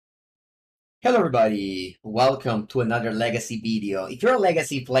Hello everybody, welcome to another Legacy video. If you're a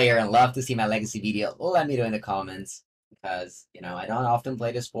Legacy player and love to see my Legacy video, let me know in the comments, because, I don't often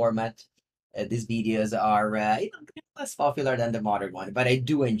play this format. These videos are, less popular than the modern one, but I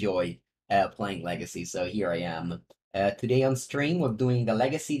do enjoy playing Legacy, so here I am. Today on stream, we're doing the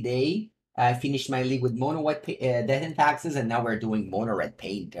Legacy Day. I finished my league with Mono White Death and Taxes, and now we're doing Mono Red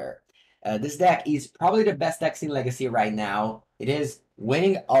Painter. This deck is probably the best deck in Legacy right now. It is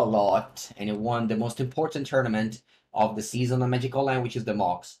winning a lot, and it won the most important tournament of the season on Magic Online, which is the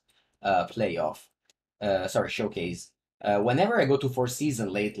Mox Showcase. Whenever I go to Four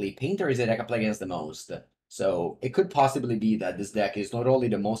Season lately, Painter is the deck I play against the most. So it could possibly be that this deck is not only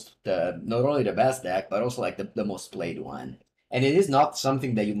the best deck, but also like the most played one. And it is not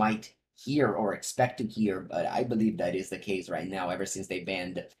something that you might hear or expect to hear, but I believe that is the case right now, ever since they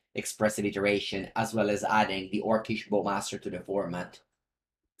banned expressive iteration, as well as adding the Orcish Bowmaster to the format.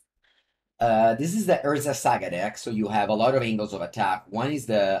 This is the Urza Saga deck, so you have a lot of angles of attack. One is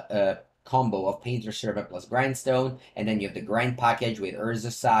the combo of Painter Servant plus Grindstone, and then you have the Grind package with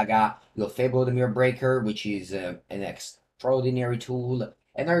Urza Saga. You have Fable the Mirror Breaker, which is an extraordinary tool.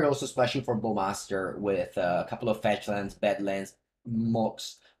 And then you're also splashing for Bowmaster with a couple of Fetchlands, Badlands,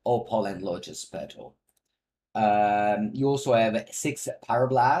 Mox, Opal, and Lotus Petal. You also have 6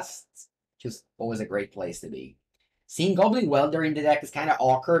 Pyroblasts, which is always a great place to be. Seeing Goblin Welder in the deck is kind of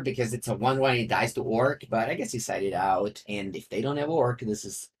awkward because it's a 1/1 and it dies to Orc, but I guess you side it out. And if they don't have Orc, this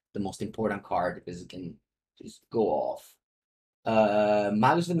is the most important card because it can just go off.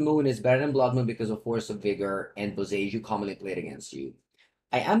 Magus of the Moon is better than Blood Moon because of Force of Vigor and Boseiju commonly played against you.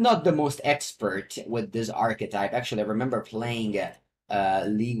 I am not the most expert with this archetype. Actually, I remember playing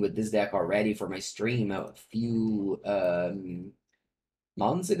League with this deck already for my stream a few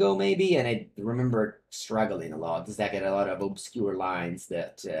months ago, maybe, and I remember struggling a lot. This deck had a lot of obscure lines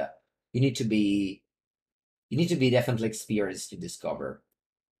that you need to be definitely experienced to discover.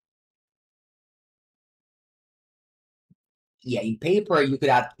 Yeah, in paper you could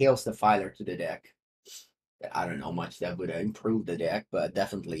add Chaos Defiler to the deck. I don't know how much that would improve the deck, but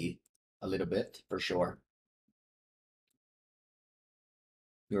definitely a little bit for sure.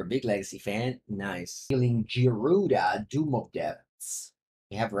 You're a big Legacy fan? Nice. Feeling Giruda, Doom of Depths.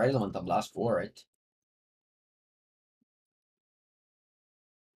 You have Relevant of Blast for it.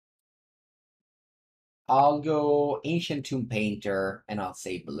 I'll go Ancient Tomb Painter, and I'll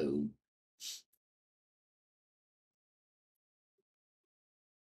say blue.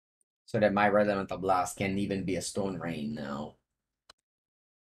 So that my Red Elemental Blast can even be a Stone Rain now.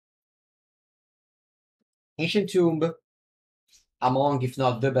 Ancient Tomb, among, if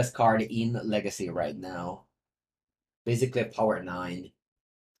not the best card in Legacy right now. Basically a power 9.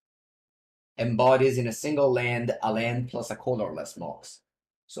 Embodies in a single land, a land plus a colorless Mox.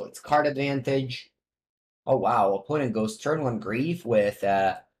 So it's card advantage. Oh wow, opponent goes turn 1 Grief with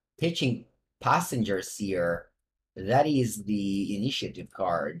pitching Passengers here. That is the initiative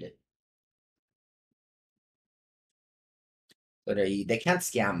card. But they can't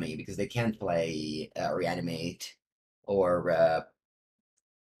scam me because they can't play Reanimate or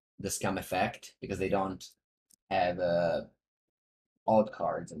the Scam Effect because they don't have odd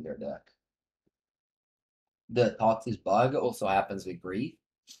cards in their deck. The Thoughtseize Bug also happens with Grief.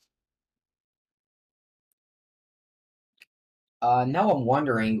 Now I'm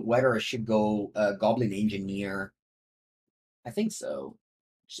wondering whether I should go Goblin Engineer. I think so.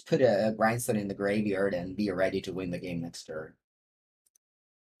 Just put a Grindstone in the graveyard and be ready to win the game next turn.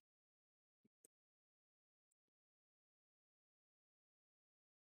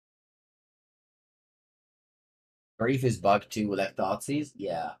 Grief is bug too, like Thoughtseize?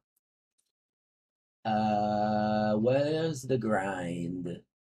 Yeah. Where's the grind?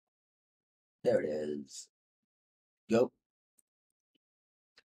 There it is. Go.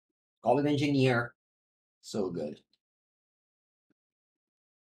 Goblin Engineer. So good.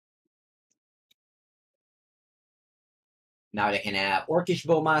 Now they can have Orcish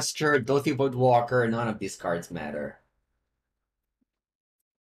Bowmaster, Dothy Woodwalker, none of these cards matter.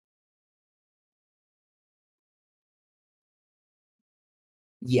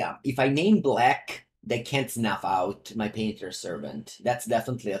 Yeah, if I name black, they can't snuff out my Painter Servant. That's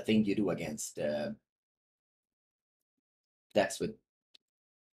definitely a thing you do against decks with.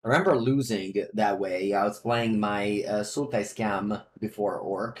 I remember losing that way. I was playing my Sultai Scam before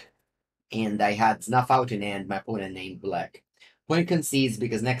Orc, and I had Snuff Out in hand, my opponent named Black. Point concedes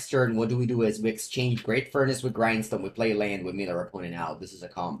because next turn, what do is we exchange Great Furnace with Grindstone, we play land, we mill our opponent out. This is a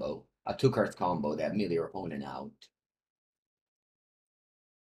combo. A 2-card combo that mill your opponent out.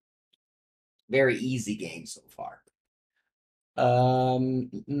 Very easy game so far.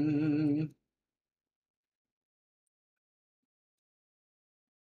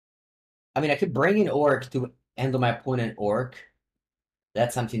 I mean, I could bring in Orc to handle my opponent Orc.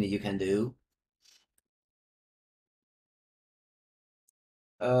 That's something that you can do.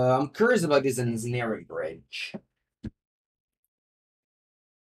 I'm curious about this Ensnaring Bridge.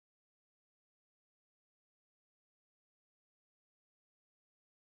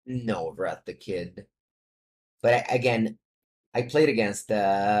 No, Wrath the Kid. But again, I played against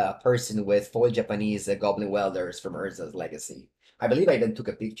a person with full Japanese Goblin Welders from Urza's Legacy. I believe I even took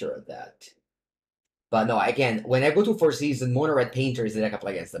a picture of that. But no, again, when I go to fourth season, Mono Red Painter is the deck I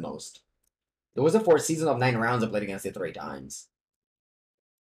play against the most. There was a fourth season of 9 rounds I played against it 3 times.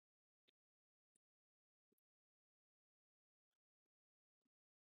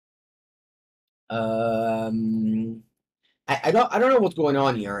 Um, I don't know what's going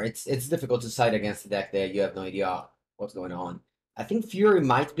on here. It's difficult to side against the deck that you have no idea what's going on. I think Fury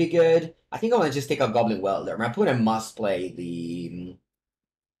might be good. I think I want to just take a Goblin Welder. My opponent must play the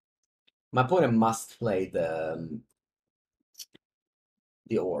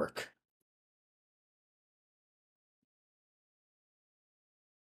Orc.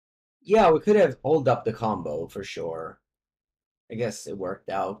 Yeah, we could have hold up the combo for sure. I guess it worked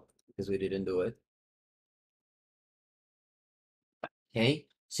out because we didn't do it. Okay.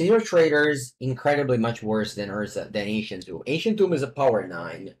 City of Traitors, incredibly much worse than Urza than Ancient Tomb. Ancient Tomb is a power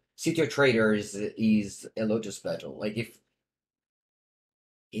 9. City of Traitors is a Lotus Petal. Like if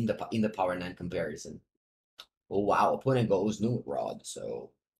in the power 9 comparison. Oh wow, opponent goes New Rod,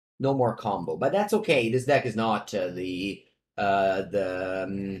 so no more combo. But that's okay. This deck is not the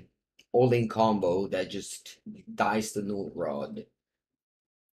all-in combo that just dies to New Rod.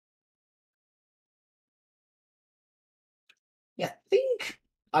 Yeah, I think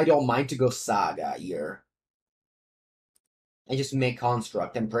I don't mind to go Saga here. And just make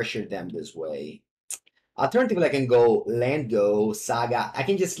construct and pressure them this way. Alternatively, I can go land go, Saga. I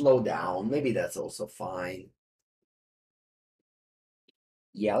can just slow down. Maybe that's also fine.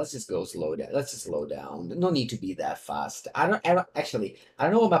 Yeah, let's just go slow down. Let's just slow down. No need to be that fast. Actually, I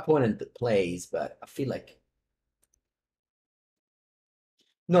don't know what my opponent plays, but I feel like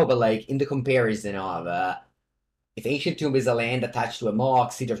no, but like in the comparison of if Ancient Tomb is a land attached to a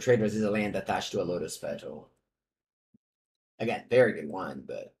Mox, City of Traders is a land attached to a Lotus Petal. Again, very good one,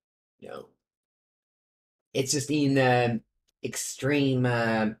 but you know, it's just in extreme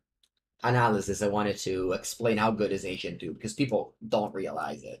analysis. I wanted to explain how good is Ancient Tomb because people don't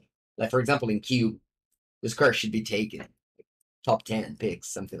realize it. Like for example, in Cube, this card should be taken top 10 picks,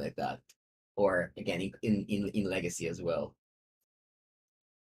 something like that. Or again, in Legacy as well.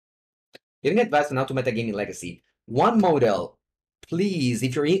 Giving advice on how to metagame in Legacy. One model, please,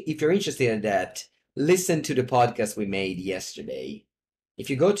 if you're interested in that, listen to the podcast we made yesterday. If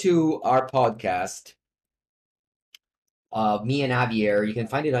you go to our podcast, me and Javier, you can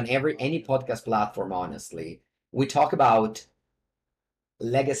find it on any podcast platform. Honestly, we talk about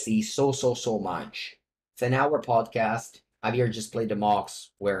Legacy so much. It's an hour podcast. Javier just played the Mox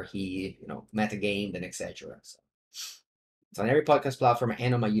where he metagamed and etc. So it's on every podcast platform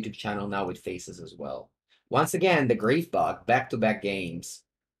and on my YouTube channel now with faces as well. Once again, the Grave Bug, back-to-back games.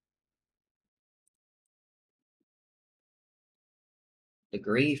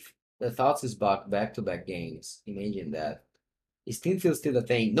 The Thoughts is back-to-back games. Imagine that. Is Team Field still a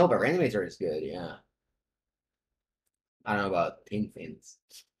thing? No, but Reanimator is good, yeah. I don't know about Team Fins.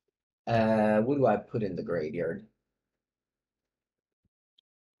 What do I put in the graveyard?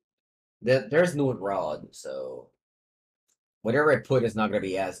 There's no Rod, so whatever I put is not gonna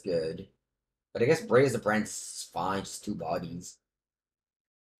be as good. But I guess Breya's Apprentice is fine, just 2 bodies.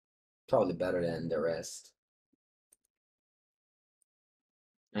 Probably better than the rest.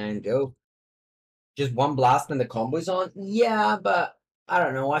 And go. Just one blast and the combo's on? Yeah, but I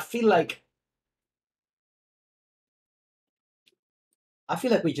don't know. I feel like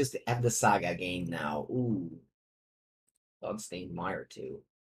we just have the Saga game now. Ooh. Bloodstained Mire too.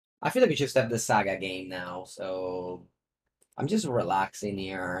 I feel like we just have the Saga game now, so I'm just relaxing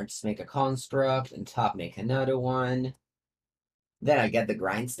here. Just make a construct and top make another one. Then I get the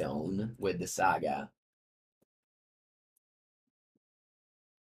Grindstone with the Saga.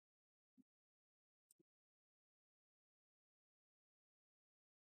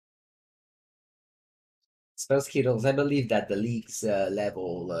 Spell Skittles, I believe that the league's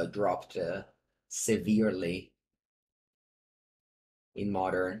level dropped severely in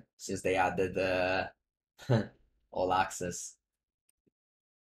Modern since they added the all access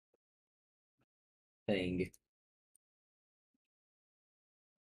thing.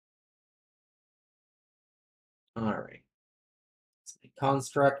 Alright.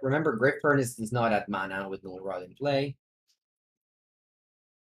 Construct. Remember, Grave Furnace does not add mana with no rod in play.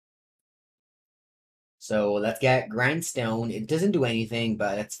 So let's get Grindstone. It doesn't do anything,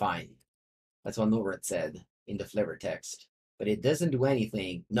 but that's fine. That's what Nora said in the flavor text. But it doesn't do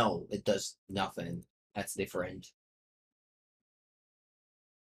anything. No, it does nothing. That's different.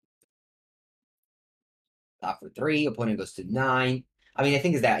 Top for 3, opponent goes to 9. I mean, the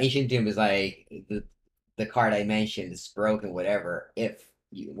thing is that Ancient Tomb is like the card I mentioned is broken, whatever, if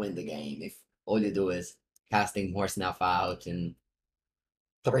you win the game. If all you do is casting more snuff out and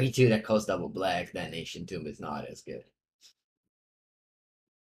 3-2 that costs double black, then Ancient Tomb is not as good.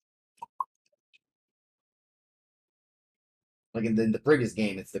 Like in the previous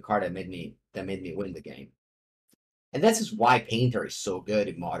game, it's the card that made me win the game. And that's just why Painter is so good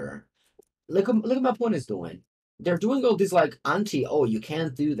in Modern. Look at my opponent's doing. They're doing all this like anti, oh, you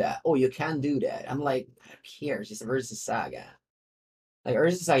can't do that. Oh, you can't do that. I'm like, who cares? Just Urza Saga. Like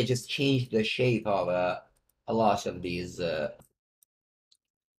Urza Saga just changed the shape of a lot of these.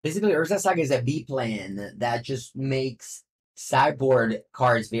 Basically, Urza Saga is a B plan that just makes sideboard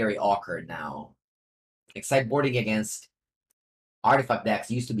cards very awkward now. Like sideboarding against artifact decks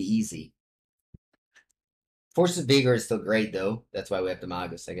used to be easy. Force of Vigor is still great though. That's why we have the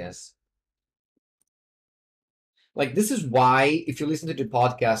Magus, I guess. Like this is why, if you listen to the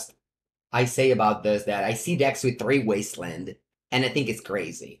podcast, I say about this that I see decks with 3 Wasteland, and I think it's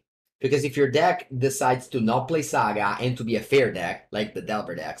crazy. Because if your deck decides to not play Saga and to be a fair deck, like the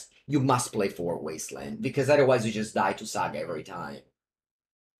Delver decks, you must play 4 Wasteland, because otherwise you just die to Saga every time.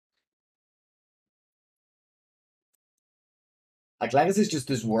 Like Legacy is just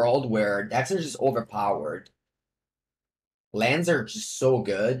this world where decks are just overpowered. Lands are just so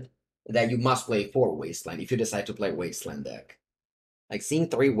good that you must play 4 Wasteland if you decide to play Wasteland deck. Like seeing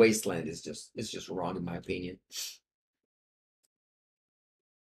 3 Wasteland is just wrong in my opinion.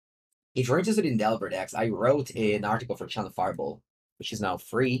 If you're interested in Delver decks, I wrote an article for Channel Fireball, which is now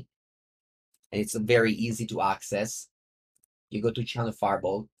free, and it's very easy to access. You go to Channel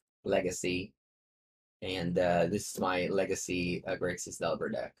Fireball, Legacy, and this is my Legacy Grixis Delver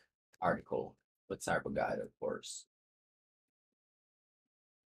deck article with Cyber Guide, of course.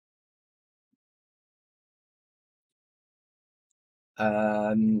 Do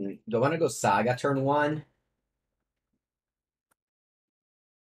I want to go Saga turn 1?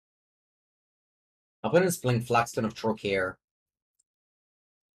 Opponent's playing Flaxton of Trocare.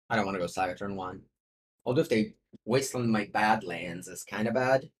 I don't want to go Saga turn 1. Although if they Wasteland my Badlands, it's kind of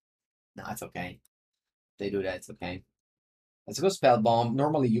bad. No, it's okay. If they do that, it's okay. Let's go Spellbomb.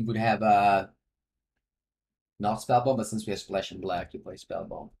 Normally you would have not Spellbomb, but since we have Splash and Black, you play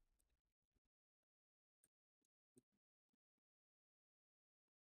Spellbomb.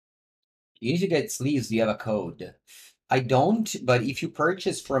 You need to get sleeves. Do you have a code? I don't, but if you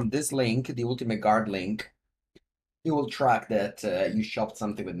purchase from this link, the Ultimate Guard link, it will track that you shopped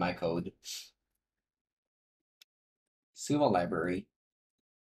something with my code. Silva Library.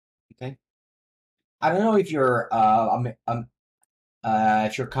 Okay. I don't know if you're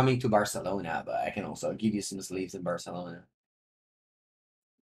coming to Barcelona, but I can also give you some sleeves in Barcelona.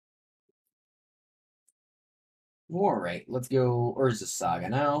 All right, let's go Urza Saga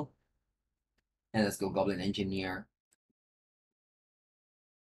now, and let's go Goblin Engineer.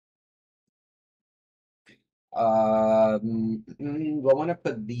 I want to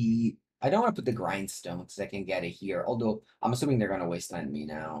put the. I don't want to put the Grindstone because I can get it here. Although I'm assuming they're gonna wasteland me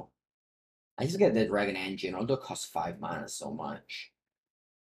now. I just get the Dragon Engine, although it costs 5 mana so much.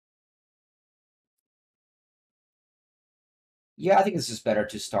 Yeah, I think it's just better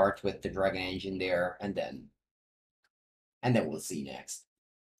to start with the Dragon Engine there, and then we'll see next.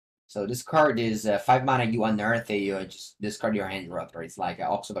 So this card is 5 mana. You unearth it, you just discard your hand rupture. It's like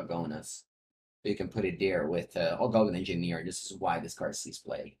Oxobagonus. You can put it there with Goblin Engineer. This is why this card sees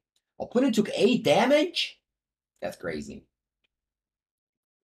play. Opponent took 8 damage? That's crazy.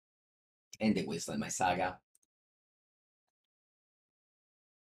 And they wasteland my Saga.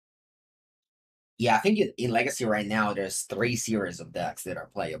 Yeah, I think in Legacy right now, there's 3 series of decks that are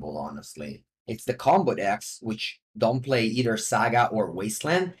playable, honestly. It's the combo decks, which don't play either Saga or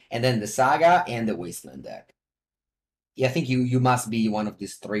Wasteland, and then the Saga and the Wasteland deck. Yeah, I think you must be one of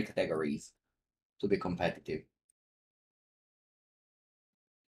these 3 categories to be competitive.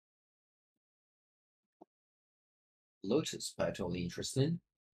 Lotus Petal, interesting.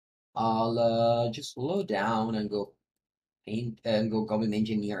 I'll just slow down and go paint and go Goblin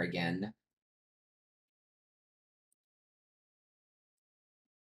Engineer again.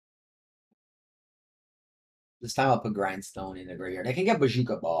 This time I'll put Grindstone in the graveyard. I can get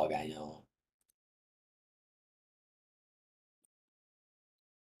Bazooka Bog, I know.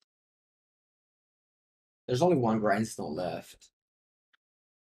 There's only 1 Grindstone left.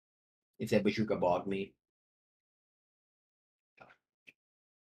 If they Bazooka Bog me.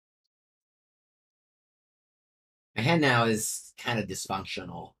 My hand now is kind of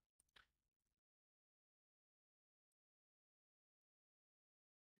dysfunctional.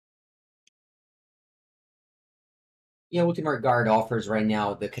 Yeah, Ultimate Guard offers right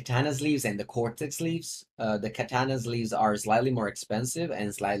now the Katana sleeves and the Cortex sleeves. The Katana sleeves are slightly more expensive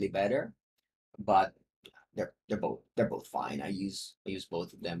and slightly better, but they're both fine. I use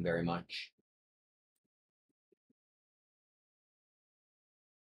both of them very much.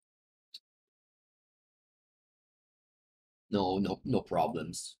 No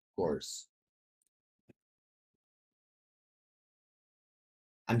problems, of course.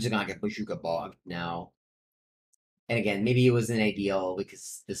 I'm just gonna get Bashuka Bog now. And again, maybe it wasn't ideal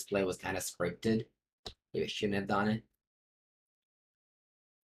because this play was kind of scripted. Maybe I shouldn't have done it.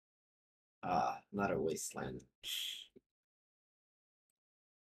 Not a wasteland. It's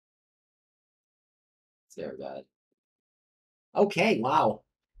very bad. Okay, wow.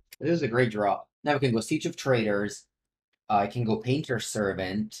 This is a great draw. Now we can go Siege of Traitors. I can go Painter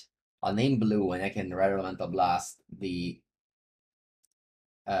Servant. I'll name blue and I can Red Elemental Blast the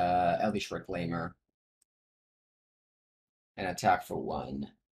Elvish Reclaimer and attack for 1.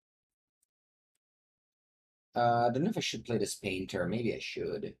 I don't know if I should play this Painter. Maybe I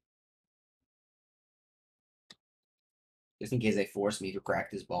should. Just in case they force me to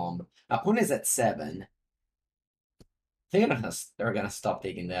crack this bomb. My opponent is at 7. I think they're gonna stop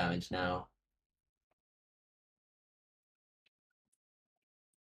taking damage now.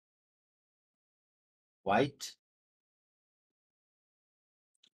 White.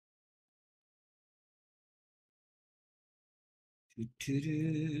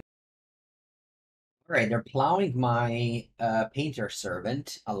 Alright, they're plowing my Painter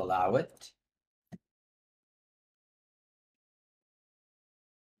Servant. I'll allow it.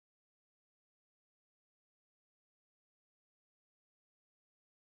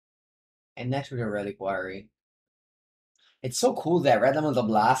 And next with a Reliquary. It's so cool that Red Elemental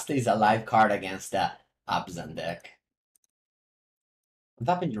Blast is a live card against the Abzan deck.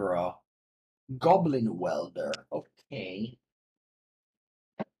 Tap and draw. Goblin Welder. Okay.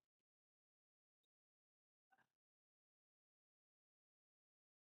 I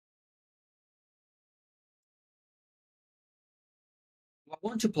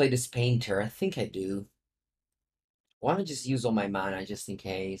want to play this Painter. I think I do. I want to just use all my mana just in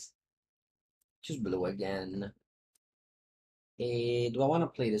case. Just blue again. Do I want to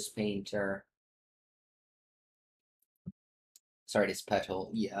play this Painter? Sorry, this Petal.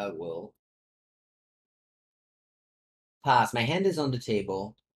 Yeah, I will. Pass. My hand is on the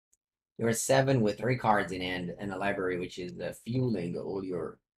table. There are 7 with 3 cards in hand and a library, which is fueling all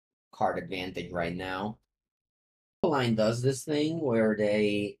your card advantage right now. Line does this thing where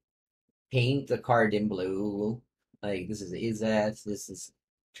they paint the card in blue. Like, this is Izzet, this is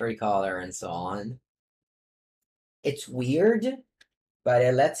Tricolor, and so on. It's weird, but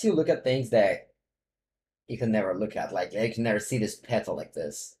it lets you look at things that you can never look at. Like, you can never see this petal like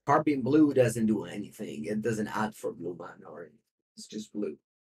this. Card being blue doesn't do anything. It doesn't add for blue mana or anything. It's just blue.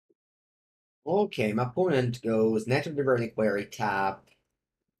 Okay, my opponent goes Natural Reliquary, tap,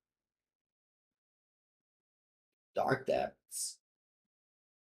 Dark Depths.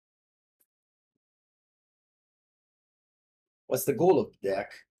 What's the goal of the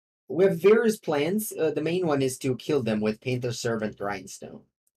deck? We have various plans. The main one is to kill them with Painter Servant Grindstone.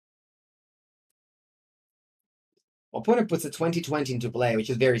 My opponent puts a 2020 into play, which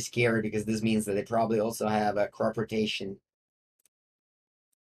is very scary because this means that they probably also have a crop rotation.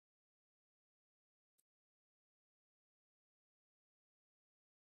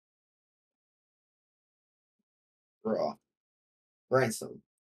 Draw. Grindstone.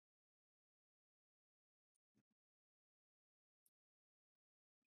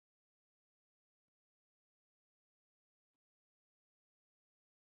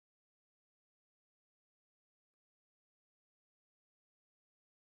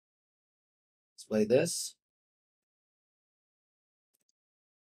 Let's play this.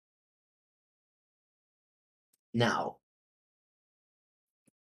 Now.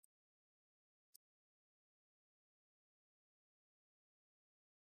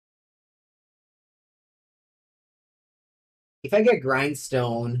 If I get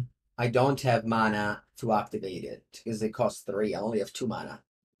Grindstone, I don't have mana to activate it because it costs 3. I only have 2 mana.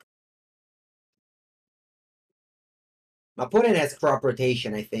 My opponent has crop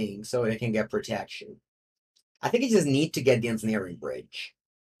rotation, I think, so it can get protection. I think I just need to get the Ensnaring Bridge.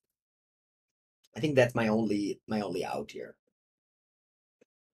 I think that's my only out here.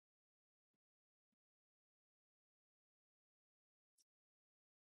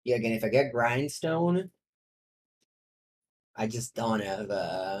 Yeah, again, if I get Grindstone, I just don't have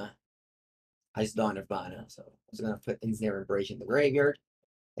I just don't have mana, so I was gonna put Ensnaring Bridge in the graveyard,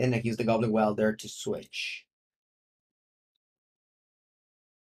 and I use the Goblin Welder to switch.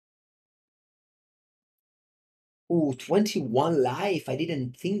 Ooh, 21 life. I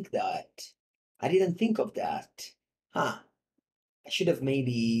didn't think that. I didn't think of that. Huh. I should have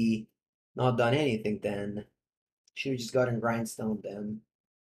maybe not done anything then. Should have just gotten Grindstone then.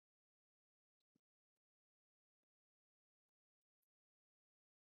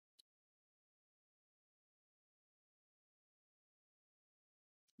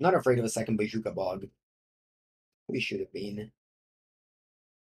 Not afraid of a second Bajuka Bog. We should have been.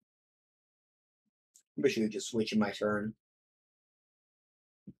 We should have just switched in my turn.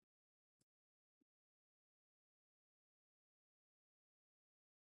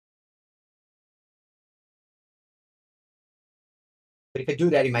 But if I do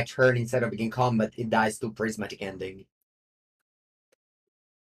that in my turn instead of begin combat, it dies to Prismatic Ending.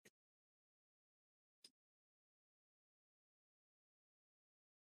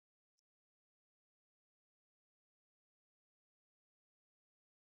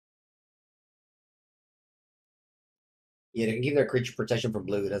 Yeah, they can give their creature protection from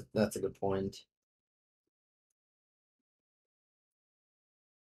blue. That's a good point.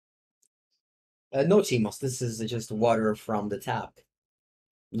 No Timos. This is just water from the tap.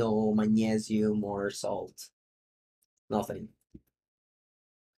 No magnesium or salt. Nothing.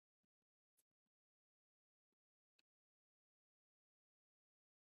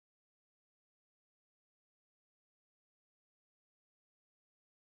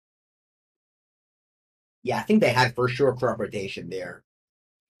 Yeah, I think they had for sure crop rotation there.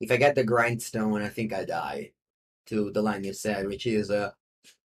 If I get the grindstone, I think I die. To the line you said, which is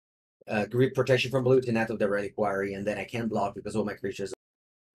grid protection from blue to net of the reliquary, and then I can't block because all my creatures.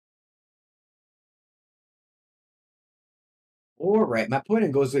 Alright, my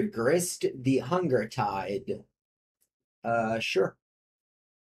opponent goes with Grist the Hunger Tide. Sure.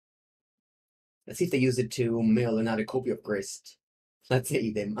 Let's see if they use it to mill another copy of Grist. Let's say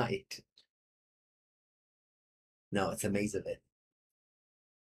they might. No, it's a maze of it.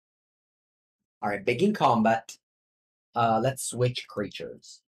 Alright, begin combat. Let's switch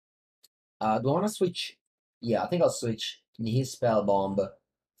creatures. Do I want to switch? Yeah, I think I'll switch Nihil Spellbomb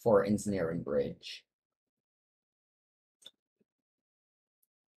for Ensnaring Bridge.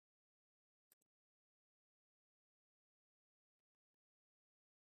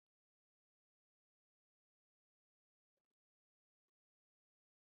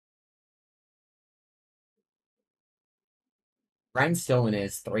 Grindstone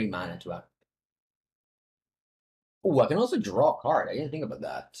is 3 mana to up. Ooh, I can also draw a card. I didn't think about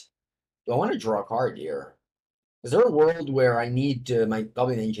that. Do I want to draw a card here? Is there a world where I need my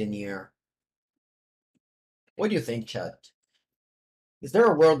Goblin Engineer? What do you think, chat? Is there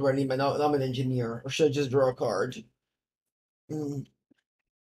a world where I need my Goblin Engineer, or should I just draw a card? Mm.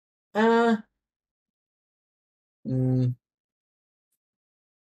 Uh, mm.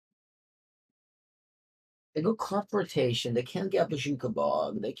 They go crop rotation. They can't get Bajuka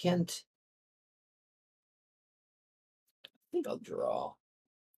Bog. They can't. I think I'll draw.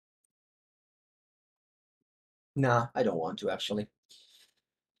 Nah, I don't want to actually.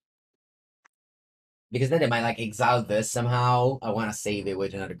 Because then they might like exile this somehow. I want to save it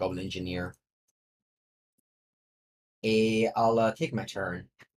with another Goblin Engineer. I'll take my turn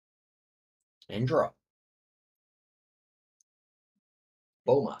and draw.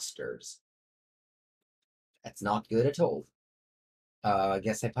 Bowmasters. That's not good at all. I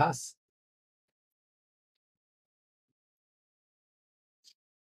guess I pass.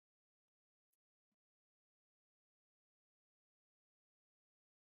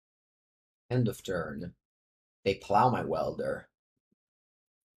 End of turn. They plow my welder.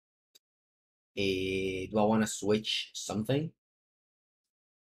 Do I want to switch something?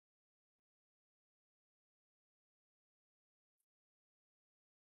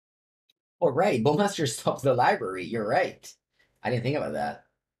 Oh, right. Bowmaster stops the library. You're right. I didn't think about that.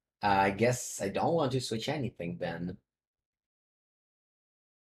 I guess I don't want to switch anything then.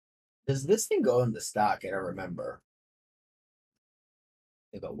 Does this thing go in the stock? I don't remember.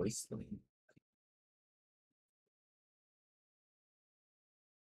 They got Wasteland.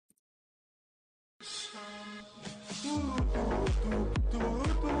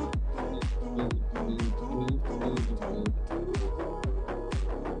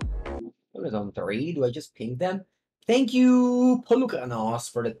 It was on 3. Do I just ping them? Thank you,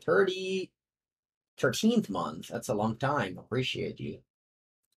 Polukanos, for the 13th month. That's a long time. Appreciate you.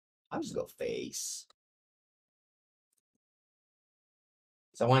 I'll just go face.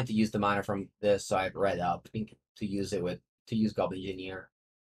 So I wanted to use the mana from this, so I've read up to use it with use Goblin Engineer.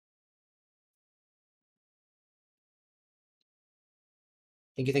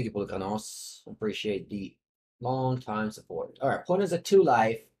 Thank you, Pulkanos. Appreciate the long time support. All right, opponent's at 2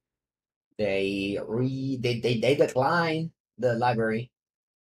 life. They decline the library.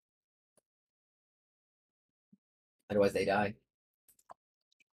 Otherwise, they die.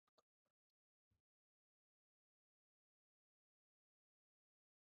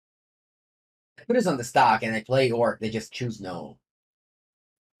 I put this on the stock and I play Orc. They just choose no.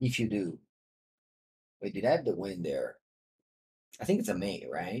 If you do. Wait, did I have the win there? I think it's a May,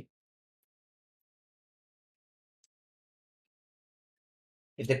 right?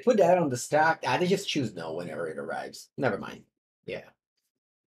 If they put that on the stock, they just choose no whenever it arrives. Never mind. Yeah.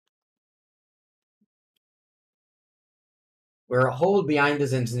 We're a hold behind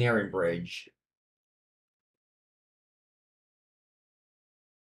this Ensnaring Bridge.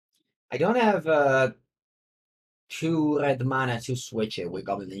 I don't have 2 red mana to switch it with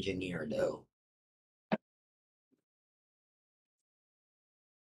Goblin Engineer, though.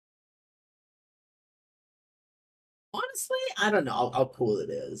 Honestly, I don't know how cool it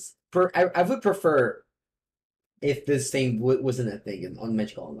is. I would prefer if this thing wasn't a thing on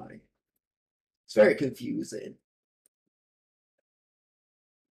Magic Online. It's very confusing.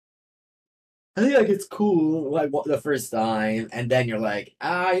 I think like it's cool like the first time, and then you're like,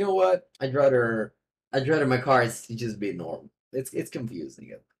 you know what? I'd rather my cards just be normal. It's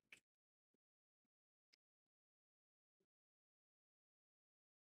confusing.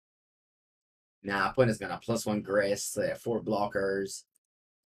 Nah, opponent's gonna +1 Grist, 4 blockers.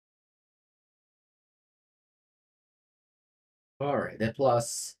 Alright, that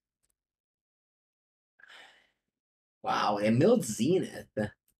plus. Wow, it milled Zenith.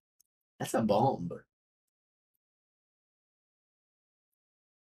 That's a bomb.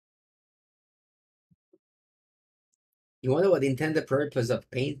 You wonder what the intended purpose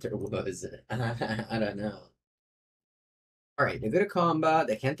of Painter was. I don't know. Alright, they're gonna combat,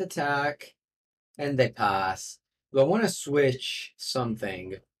 they can't attack, and they pass. Do I want to switch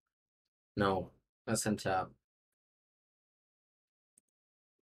something? No, let's untap.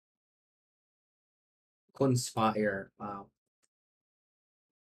 Conspire, wow.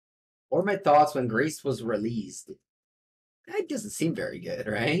 Or my thoughts when Grace was released. That doesn't seem very good,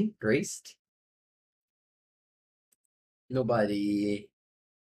 right? Graced? Nobody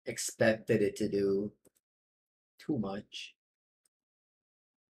expected it to do too much.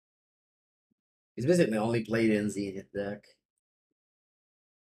 It's basically only played in Zenith deck.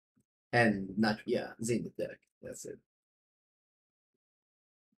 And not, yeah, Zenith deck. That's it.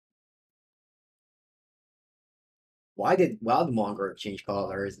 Why did Wildmonger change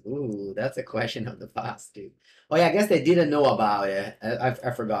colors? Ooh, that's a question of the past, dude. Oh yeah, I guess they didn't know about it.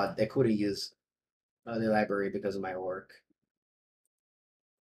 I forgot. They couldn't use the library because of my work.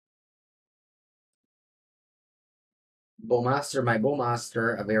 Bowmaster, my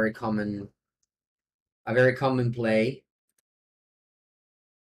Bowmaster, a very common play.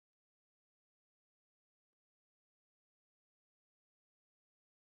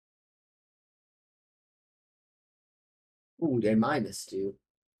 Ooh, they -2.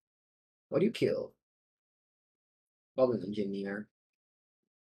 What do you kill? Goblin Engineer.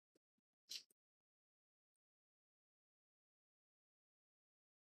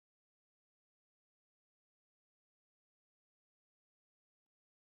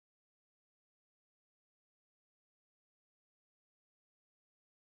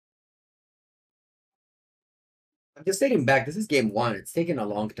 I'm just thinking back. This is game 1. It's taken a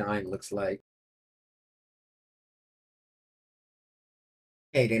long time. Looks like.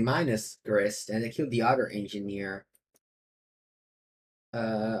 Hey, they minus Grist and they killed the other engineer.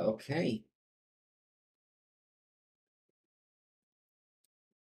 Okay.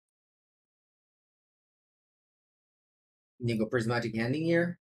 You go Prismatic Ending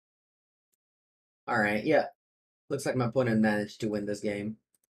here. All right, yeah. Looks like my opponent managed to win this game.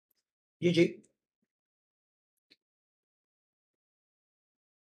 GG.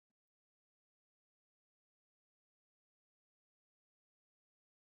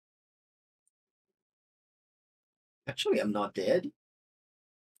 Actually, I'm not dead.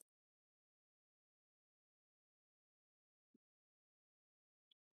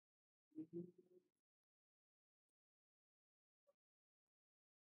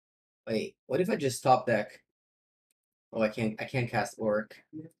 Wait, what if I just top deck? Oh, I can't cast Orc.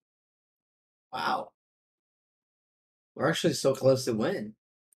 Wow. We're actually so close to win.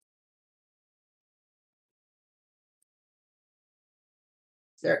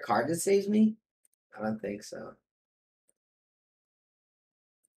 Is there a card that saves me? I don't think so.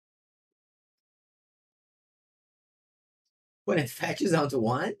 When it fetches onto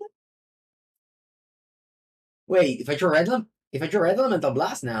 1? Wait, if I draw red limp? If I draw Red Elemental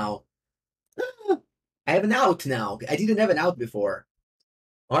Blast now, I have an out now. I didn't have an out before.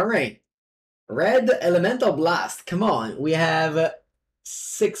 Alright. Red Elemental Blast. Come on. We have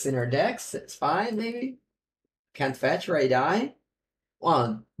 6 in our decks. It's 5, maybe? Can't fetch or I die.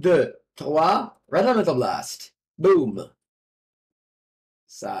 1, 2, 3. Red Elemental Blast. Boom.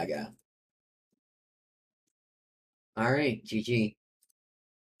 Saga. Alright, GG.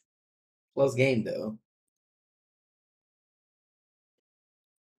 Close game, though.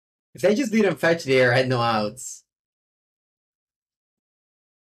 If they just didn't fetch there, I had no outs.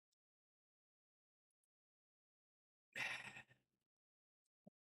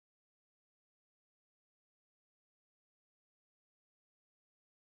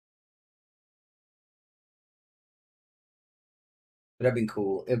 Would have been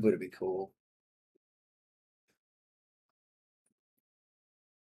cool. It would have been cool.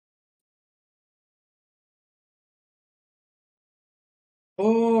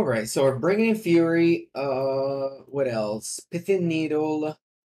 Alright, so we're bringing in Fury. What else? Pithing Needle.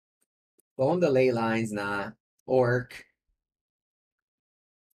 Go on the Leylines, nah. Orc.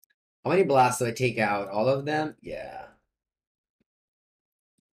 How many blasts do I take out? All of them? Yeah.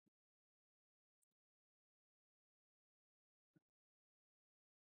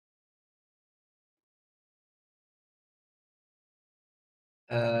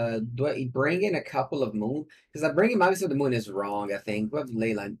 Do I bring in a couple of moon? Because I bring in Magus of the Moon is wrong, I think. We have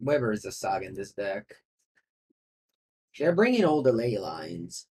Leyline. Whoever is the Saga in this deck. Should I bring in all the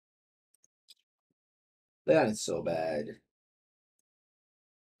Leylines? Leyline is so bad.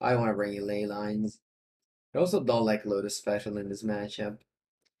 I don't want to bring in Leylines. I also don't like Lotus Petal in this matchup.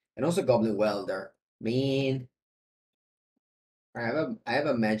 And also Goblin Welder. Mean. I have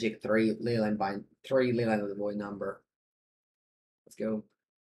a magic 3 Leyline bind 3 Leyline of the Void number. Let's go.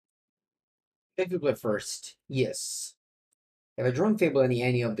 If we play first. Yes. Have I drawn Fable in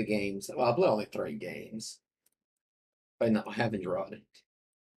any of the games? Well, I'll play only 3 games. But no, I haven't drawn it.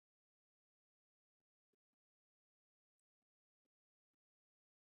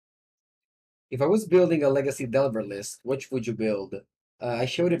 If I was building a Legacy Delver list, which would you build? I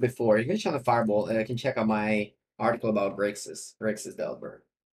showed it before. You can check on Fireball, and I can check out my article about Grixis Delver.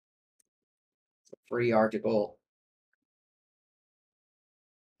 It's a free article.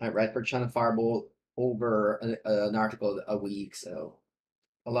 I read per Channel Fireball over an article a week, so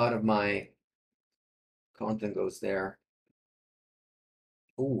a lot of my content goes there.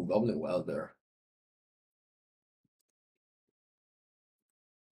 Ooh, Goblin Welder.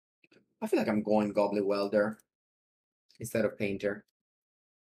 I feel like I'm going Goblin Welder instead of Painter.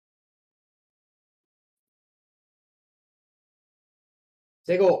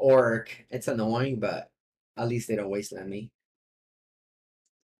 They go Orc. It's annoying, but at least they don't wasteland me.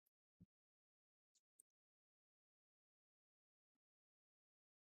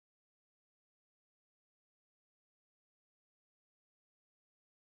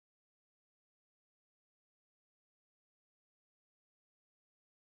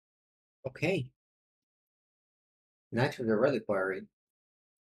 Okay. Knight of the Reliquary.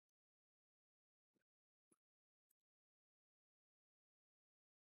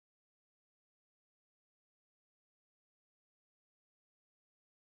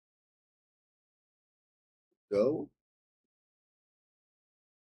 Go.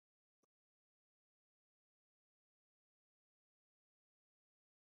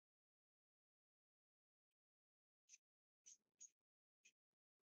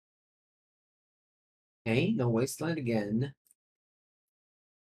 Okay, no wasteland again.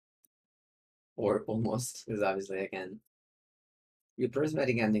 Or almost, because obviously I can. You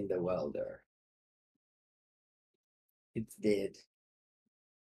prismatic ending the welder. It's dead.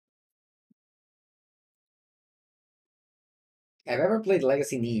 I've ever played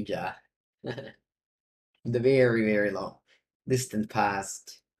Legacy Ninja. The very, very long, distant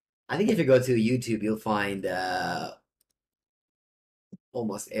past. I think if you go to YouTube, you'll find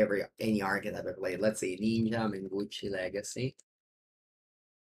almost any arc I've ever played. Let's see, Ninja, Mengucci, Legacy.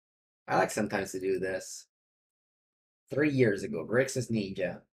 I like sometimes to do this. 3 years ago, Grixis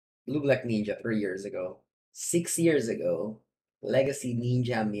Ninja, Blue Black Ninja 3 years ago. 6 years ago, Legacy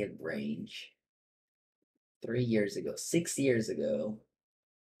Ninja mid range. 3 years ago, 6 years ago,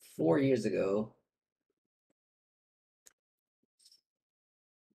 4 years ago.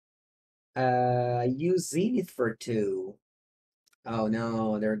 Use Zenith for 2. Oh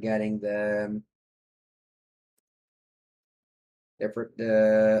no, they're getting the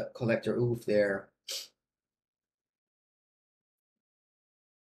collector oof there.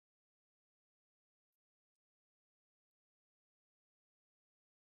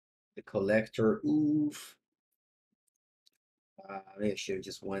 The collector oof. Maybe I should have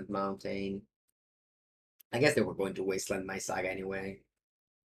just went Mountain. I guess they were going to Wasteland my Saga anyway.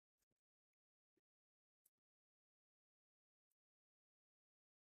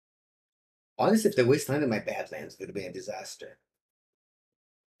 Honestly, if they Wastelanded my Badlands, it would have been a disaster.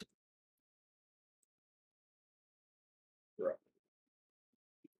 Bro.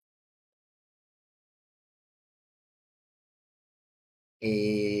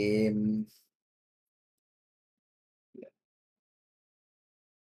 Um, I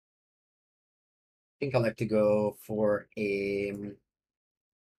think I like to go for a.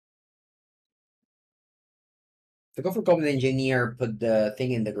 If I go for Goblin Engineer, put the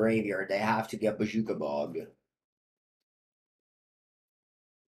thing in the graveyard, they have to get Bazooka Bog.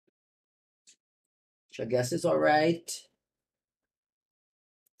 Which I guess is alright.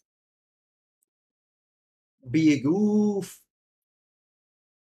 Be a goof.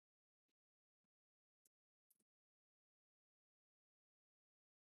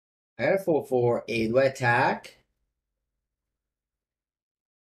 I gotta fall for a do I attack?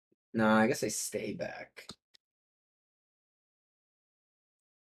 No, I guess I stay back.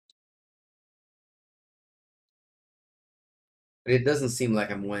 But it doesn't seem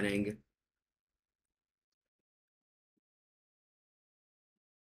like I'm winning.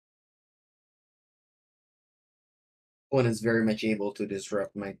 One is very much able to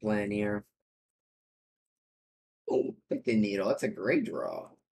disrupt my plan here. Oh, Pithing Needle. That's a great draw.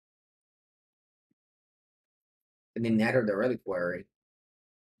 And then Natter the Reliquary.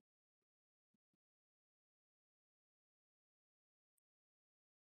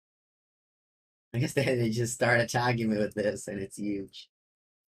 I guess they just start attacking me with this, and it's huge.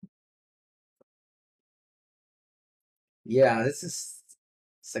 Yeah, this is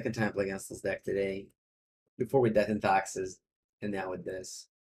second time playing against this deck today. Before with Death and Taxes, and now with this.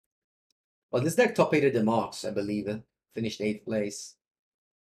 Well, this deck top 8 the Mox, I believe. Finished 8th place.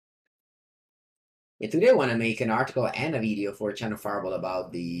 Yeah, today I want to make an article and a video for Channel Fireball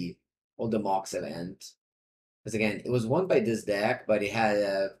about the Mox event. Because again, it was won by this deck, but it had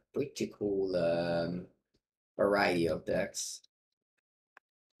a pretty cool variety of decks.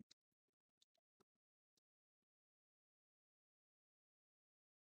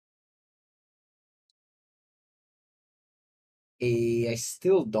 I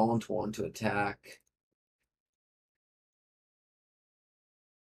still don't want to attack.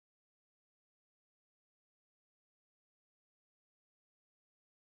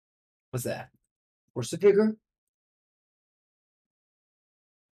 What's that? Where's the figure?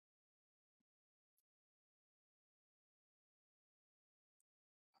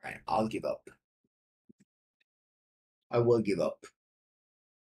 Alright, I'll give up. I will give up.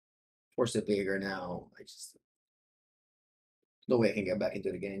 Force the figure now. I just no way I can get back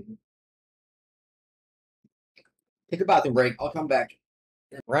into the game. Take a bathroom break. I'll come back.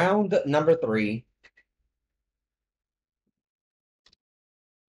 Round number 3.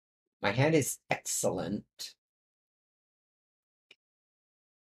 My hand is excellent.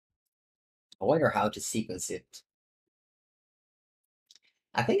 I wonder how to sequence it.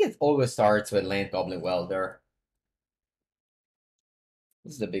 I think it always starts with land Goblin Welder.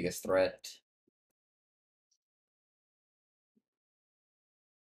 This is the biggest threat.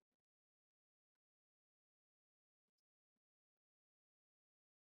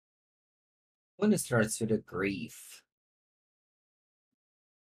 When it starts with a grief.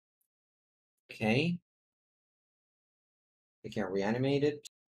 Okay. They can reanimate it.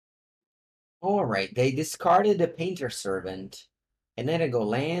 Alright, they discarded the Painter Servant. And then I go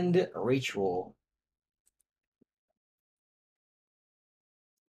land Ritual.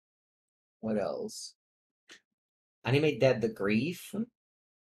 What else? Animate that the grief.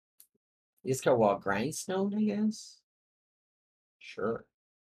 Discard what? Grindstone, I guess? Sure.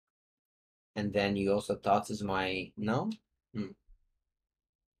 And then you also thought is my no?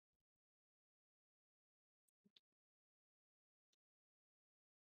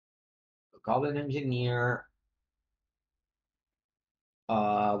 Goblin Engineer.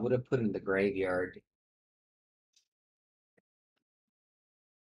 Would have put in the graveyard.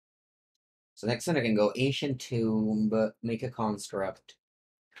 So next turn I can go Ancient Tomb, but make a construct.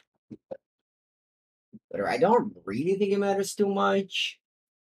 But I don't really think it matters too much.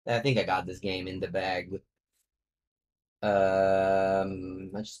 I think I got this game in the bag.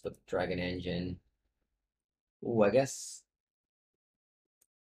 Let's just put Dragon Engine. Ooh, I guess.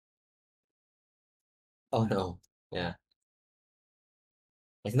 Oh no, yeah.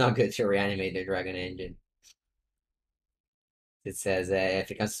 It's not good to reanimate the Dragon Engine. It says if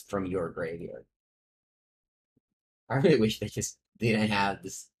it comes from your graveyard. I really wish they just didn't have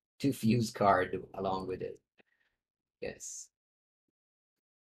this 2 fuse card along with it. Yes.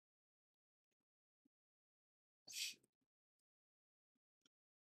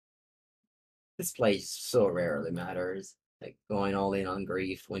 This play so rarely matters. Like going all in on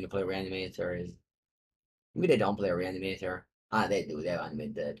grief when you play Reanimator is. Maybe they don't play a Reanimator. Ah, they do. They have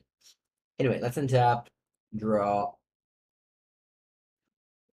Animate Dead. Anyway, let's untap, draw.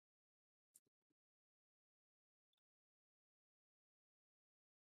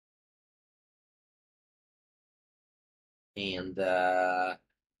 And I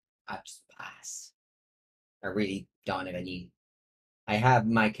just pass. I really don't have any. I have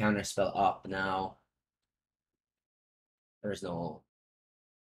my counterspell up now. There's no.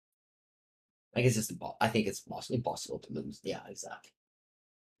 I guess it's I think it's impossible to lose. Yeah, exactly.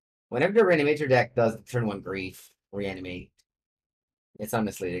 Whenever the Reanimator deck does turn one grief, reanimate, it's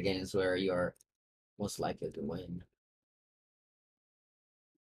honestly the games where you're most likely to win.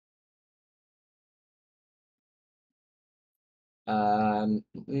 Um,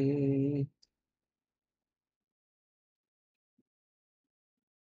 mm,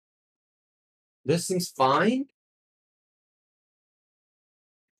 this seems fine.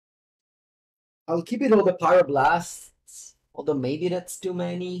 I'll keep it all the Pyroblasts, although maybe that's too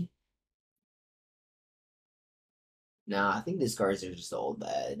many. Nah, I think these cards are just all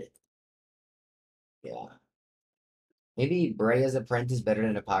bad. Yeah. Maybe Breya's Apprentice better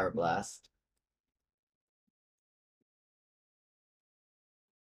than a Pyroblast.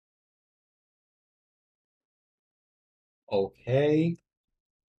 Okay.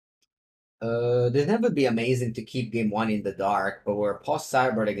 This never be amazing to keep game one in the dark, but we're post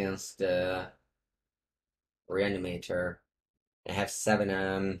cybered against Reanimator. I have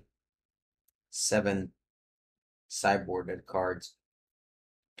seven sideboarded cards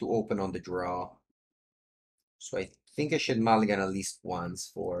to open on the draw. So I think I should mulligan at least once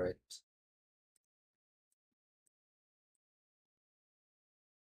for it.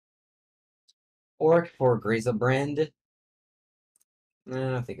 Or for Griselbrand.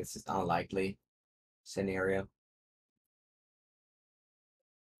 I think it's just unlikely scenario.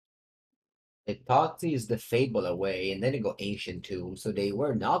 It thought to use the Fable away, and then it go Ancient too, so they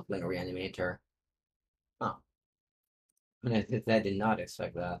were not playing Reanimator. Huh. I did not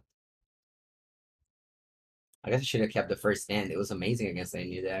expect that. I guess I should have kept the first stand. It was amazing against any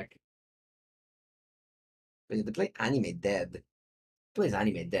new deck. But they play Animate Dead. It plays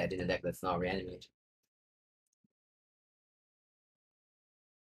Animate Dead in a deck that's not Reanimate.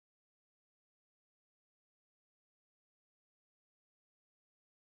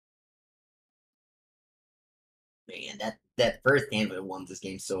 Man, that first hand would have won this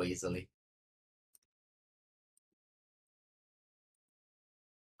game so easily.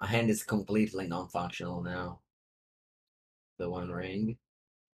 My hand is completely non-functional now. The One Ring.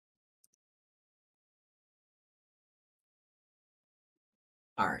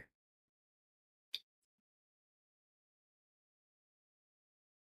 Alright.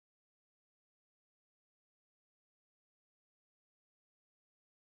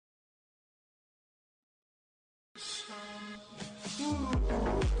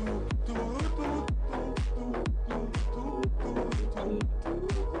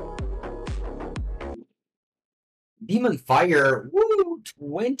 Demon Fire. Woo!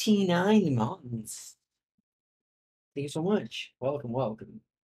 29 months. Thank you so much. Welcome, welcome.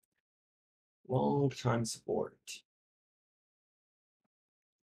 Long time support.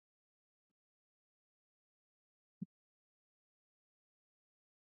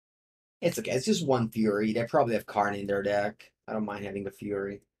 It's okay. It's just one Fury. They probably have Karn in their deck. I don't mind having the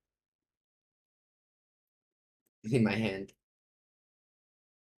Fury in my hand.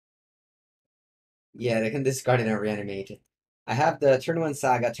 Yeah, they can discard it and reanimate it. I have the turn 1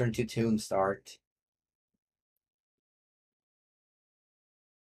 Saga, turn 2 Tomb start.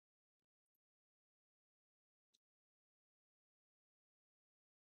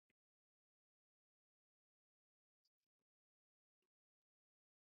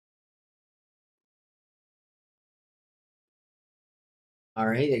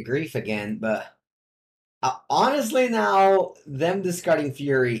 Alright, a Grief again, but honestly now, them discarding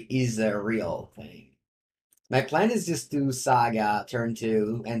Fury is a real thing. My plan is just to Saga turn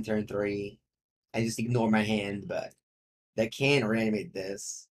 2 and turn 3. I just ignore my hand, but they can reanimate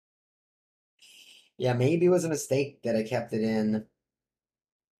this. Yeah, maybe it was a mistake that I kept it in.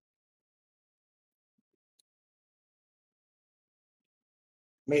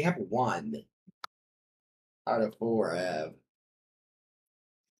 May have one out of 4 I have.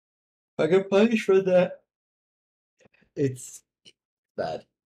 I get punished for that. It's bad.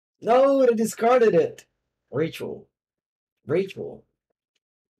 No, I discarded it. Rachel. Rachel.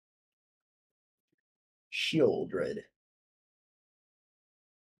 Shieldred.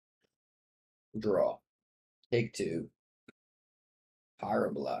 Draw. Take 2.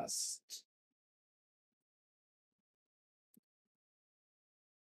 Pyroblast.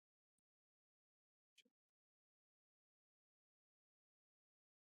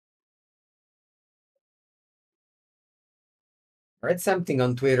 I read something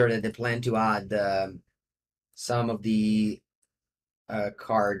on Twitter that they plan to add some of the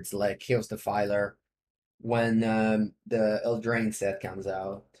cards like Chaos Defiler when the Eldraine set comes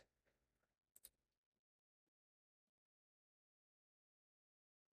out.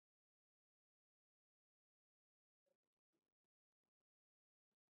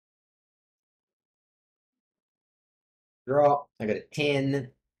 Draw. I got a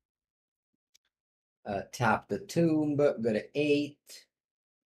 10. Tap the tomb. Got an 8.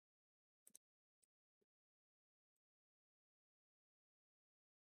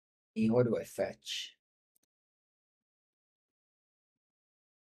 And what do I fetch?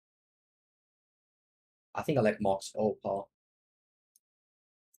 I think I like Mox Opal.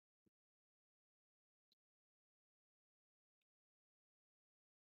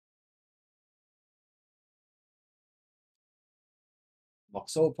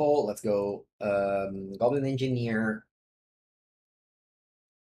 Mox Opal. Let's go. Goblin Engineer.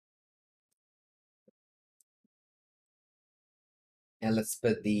 And let's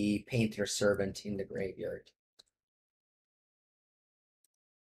put the Painter Servant in the graveyard.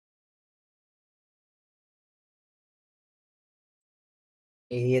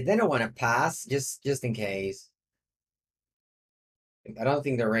 And then I want to pass just in case. I don't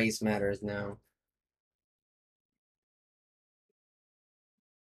think the race matters now.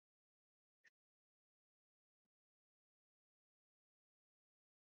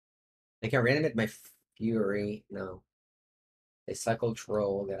 I can reanimate my Fury. No. They cycle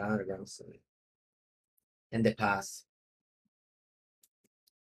troll, get underground city. And they pass.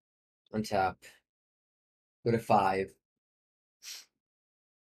 On top. Go to 5.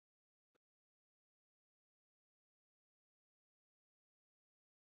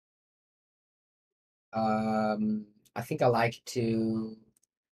 I think I like to.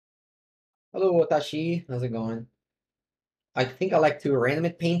 Hello, Watashi. How's it going? I think I like to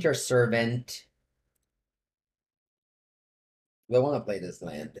reanimate Painter Servant. Do I want to play this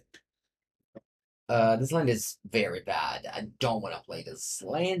land? This land is very bad. I don't want to play this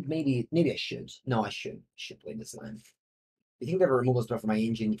land. Maybe I should. No, I should play this land. You think they have a removal spell for my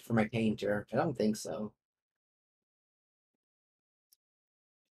engine for my painter? I don't think so.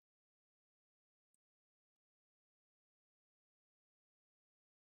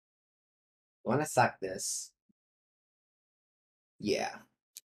 I want to sack this. Yeah.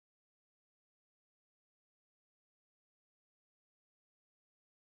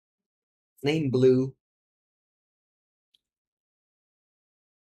 Name blue.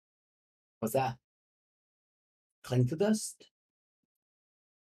 What's that? Cling to dust.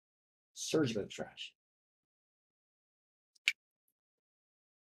 Surgical trash.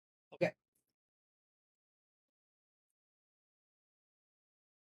 Okay.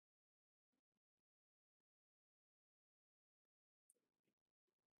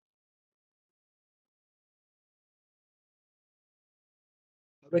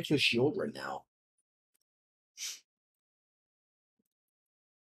 How do I kill shield right now?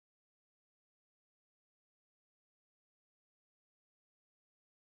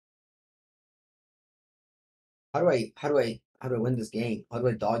 How do I win this game? How do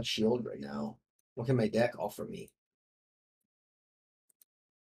I dodge shield right now? What can my deck offer me?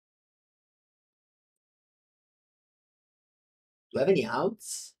 Do I have any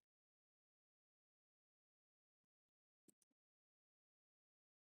outs?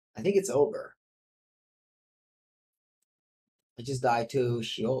 I think it's over. I just died to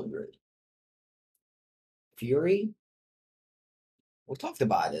shield. Fury? We talked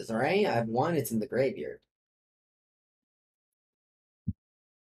about this, alright? I have one, it's in the graveyard.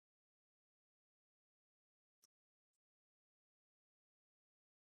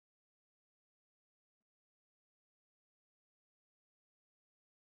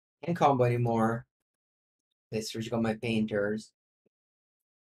 Can't combo anymore. They surgical my painters.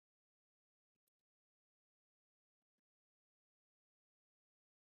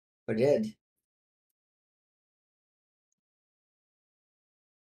 But it did.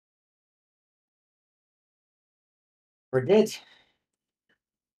 Or did.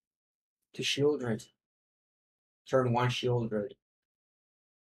 To Shieldred. Turn 1 Shieldred.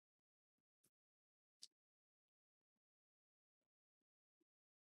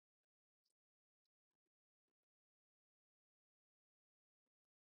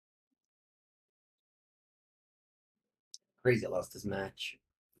 Crazy I lost this match.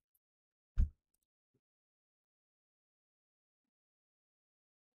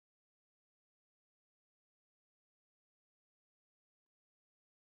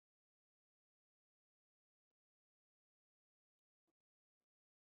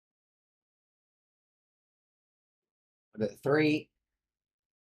 I got 3.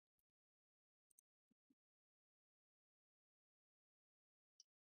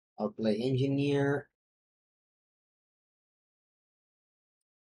 I'll play Engineer.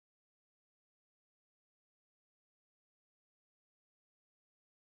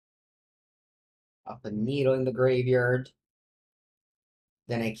 I'll put Needle in the graveyard.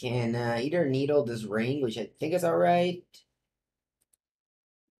 Then I can either Needle this ring, which I think is alright.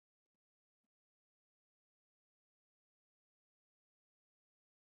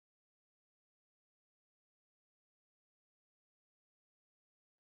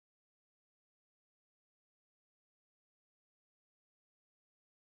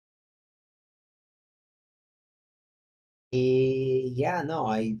 Yeah, no,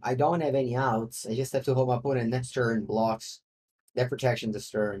 I don't have any outs. I just have to hope my opponent next turn blocks that protection this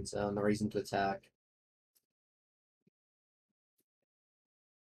turn, so no reason to attack.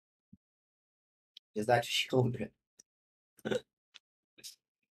 Just that children.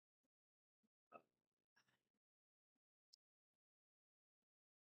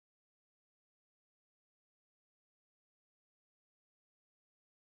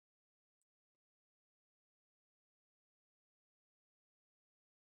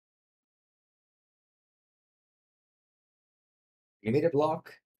 Limited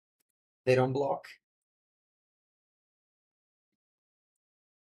block. They don't block.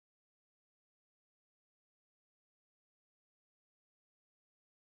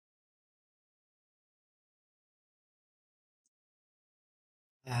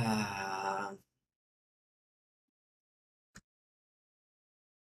 Ah,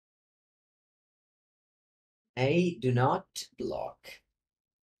 I do not block.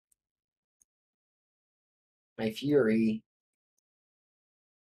 My Fury.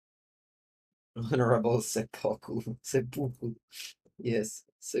 Honorable Seppuku. Seppuku. Yes,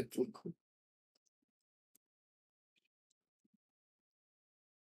 Seppuku.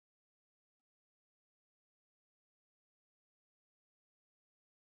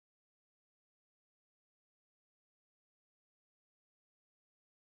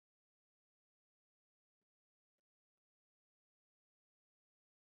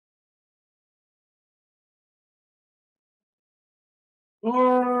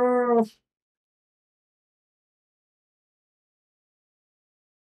 Oh,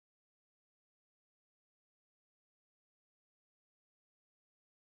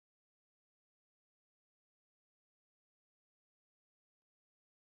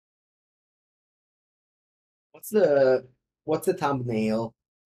 what's the thumbnail?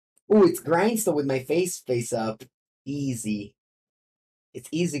 Oh, it's Grindstone with my face up. Easy. It's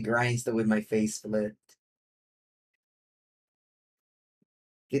easy Grindstone with my face split.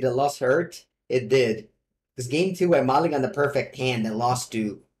 Did the loss hurt? It did. Because game two, I mulliganed the perfect hand and lost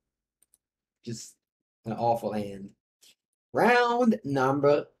to just an awful hand. Round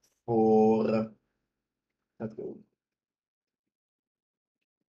number 4. Let's go.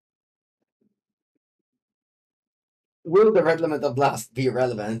 Will the red limit of blast be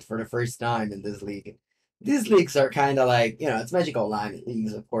relevant for the first time in this league? These leagues are kind of like, it's Magical Line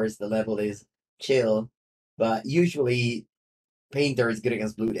leagues, of course, the level is chill, but usually Painter is good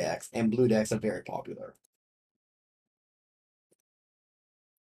against blue decks, and blue decks are very popular.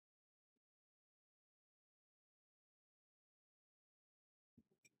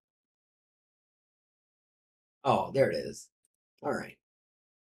 Oh, there it is. All right.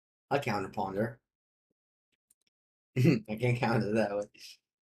 I'll counter Ponder. I can't counter that way.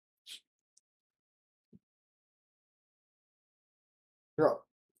 Draw.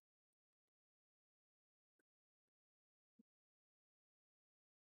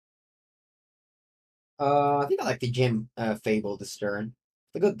 I think I like the gym Fable this turn.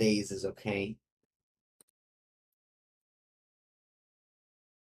 The Good Days is okay.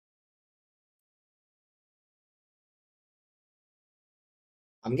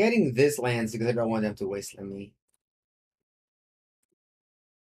 I'm getting this lands because I don't want them to wasteland me.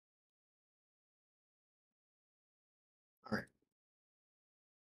 Alright.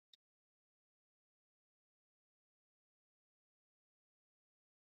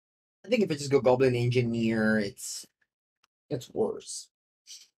 I think if I just go Goblin Engineer, it's worse.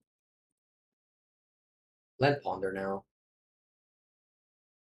 Land Ponder now.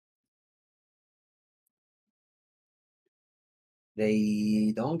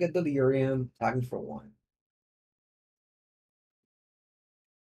 They don't get Delirium, attacking for 1.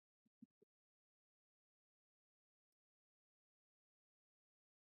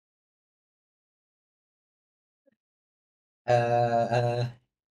 Uh, uh,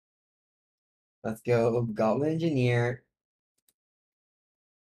 let's go Goblin Engineer.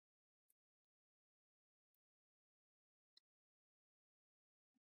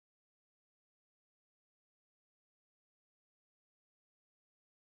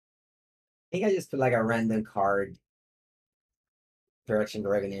 think I just put like a random card. Phyrexian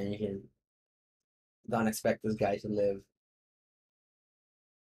Goblin Engineer. Don't expect this guy to live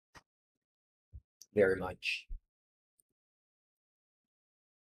very much.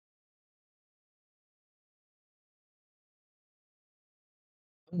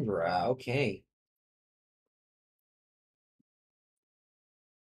 Andrea, okay.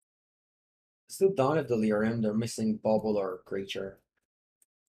 Still don't have Delirium. They're missing Bubble or Creature.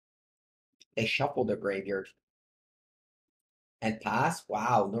 They shuffle their graveyard. And pass?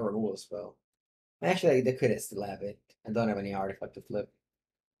 Wow, no removal spell. Actually, they could still have it. I don't have any artifact to flip.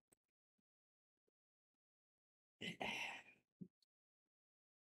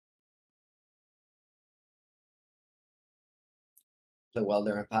 The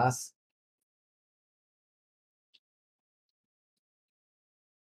Welder and pass.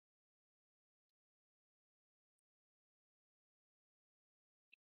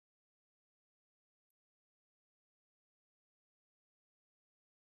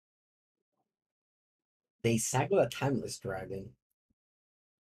 They cycle a Timeless Dragon.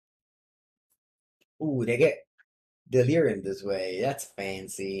 Ooh, they get Delirium this way. That's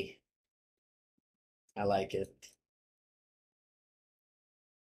fancy. I like it.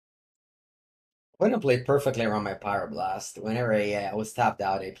 When I played perfectly around my Pyroblast. Whenever I was tapped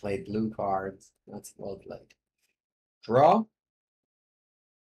out, I played blue cards. That's well played. Draw?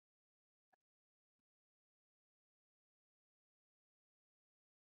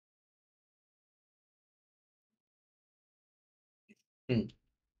 Hmm.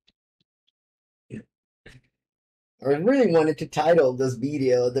 I really wanted to title this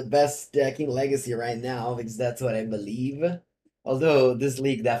video the best decking legacy right now because that's what I believe. Although this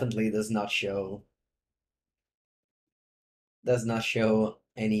league definitely does not show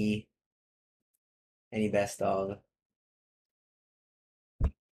any best of.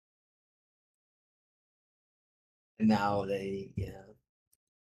 Now yeah,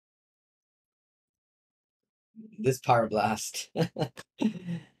 this Pyroblast.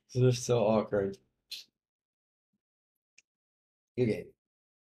 They're so awkward. Okay.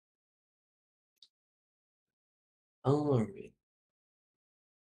 Alright.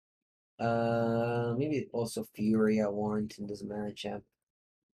 Maybe also Fury I want in this matchup.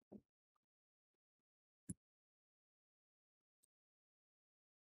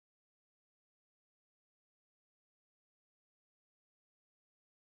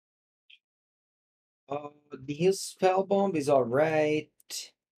 Nihil Spellbomb is alright.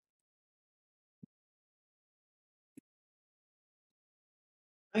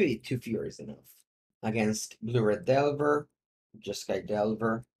 Maybe two Fury is enough. Against Blue Red Delver, just Sky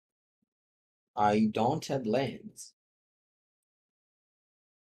Delver. I don't have lands.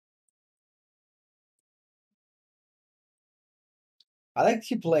 I like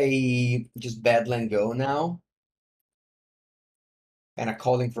to play just Badland Go now. And I'm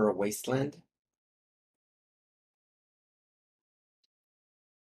calling for a Wasteland.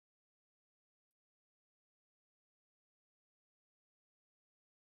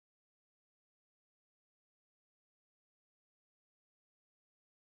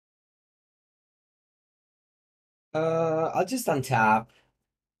 I'll just untap.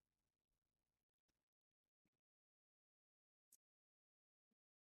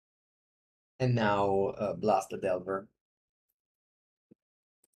 And now blast the Delver.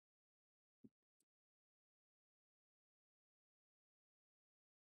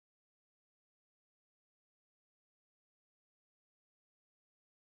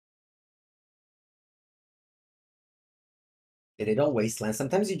 They don't Wasteland.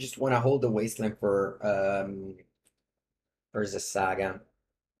 Sometimes you just want to hold the Wasteland for the Saga.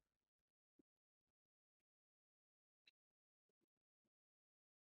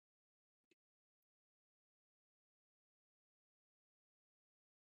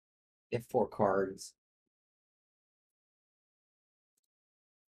 They have 4 cards.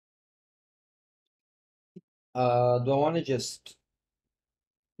 Do I want to just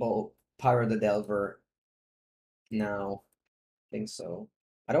Pyro the Delver now? I think so.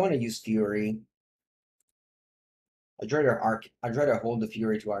 I don't want to use Fury. I'd rather hold the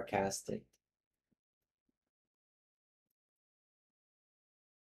Fury to Arcastic.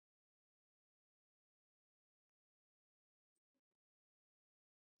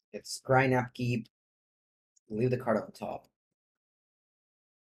 It's grind upkeep. Leave the card on top.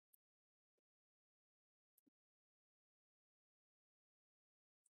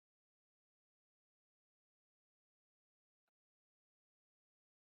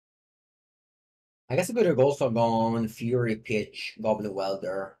 I guess I could have also gone Fury Pitch, Goblin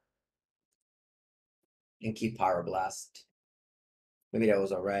Welder, and keep Pyroblast. Maybe that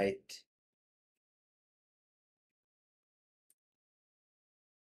was alright.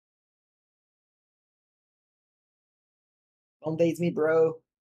 Don't date me, bro.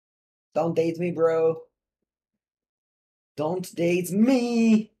 Don't date me, bro. Don't date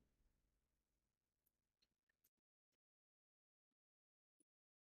me.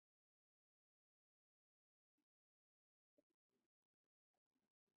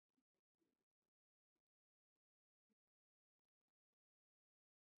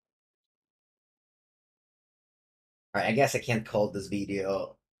 Alright, I guess I can't call this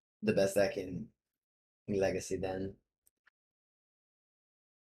video the best deck in Legacy then.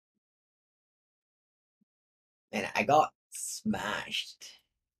 And I got smashed.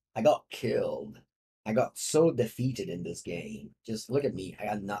 I got killed. I got so defeated in this game. Just look at me. I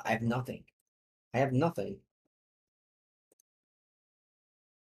have nothing. I have nothing.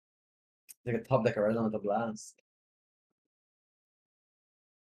 Like a top deck already on the blast.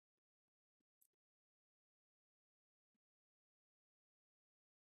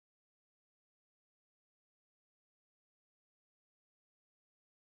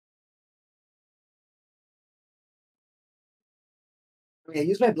 I mean, I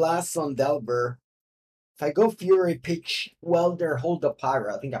use my blasts on Delver. If I go Fury, pitch Welder, hold the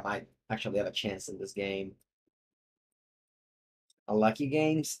Pyro, I think I might actually have a chance in this game. A lucky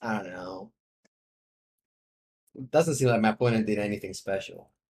games? I don't know. It doesn't seem like my opponent did anything special.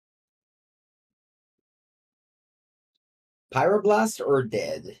 Pyroblast or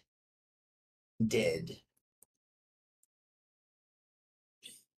dead? Dead.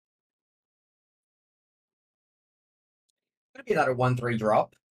 Could be another 1/3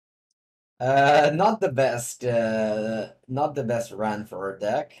 drop. Not the best. Not the best run for our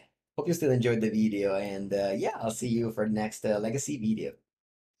deck. Hope you still enjoyed the video, and yeah, I'll see you for the next Legacy video.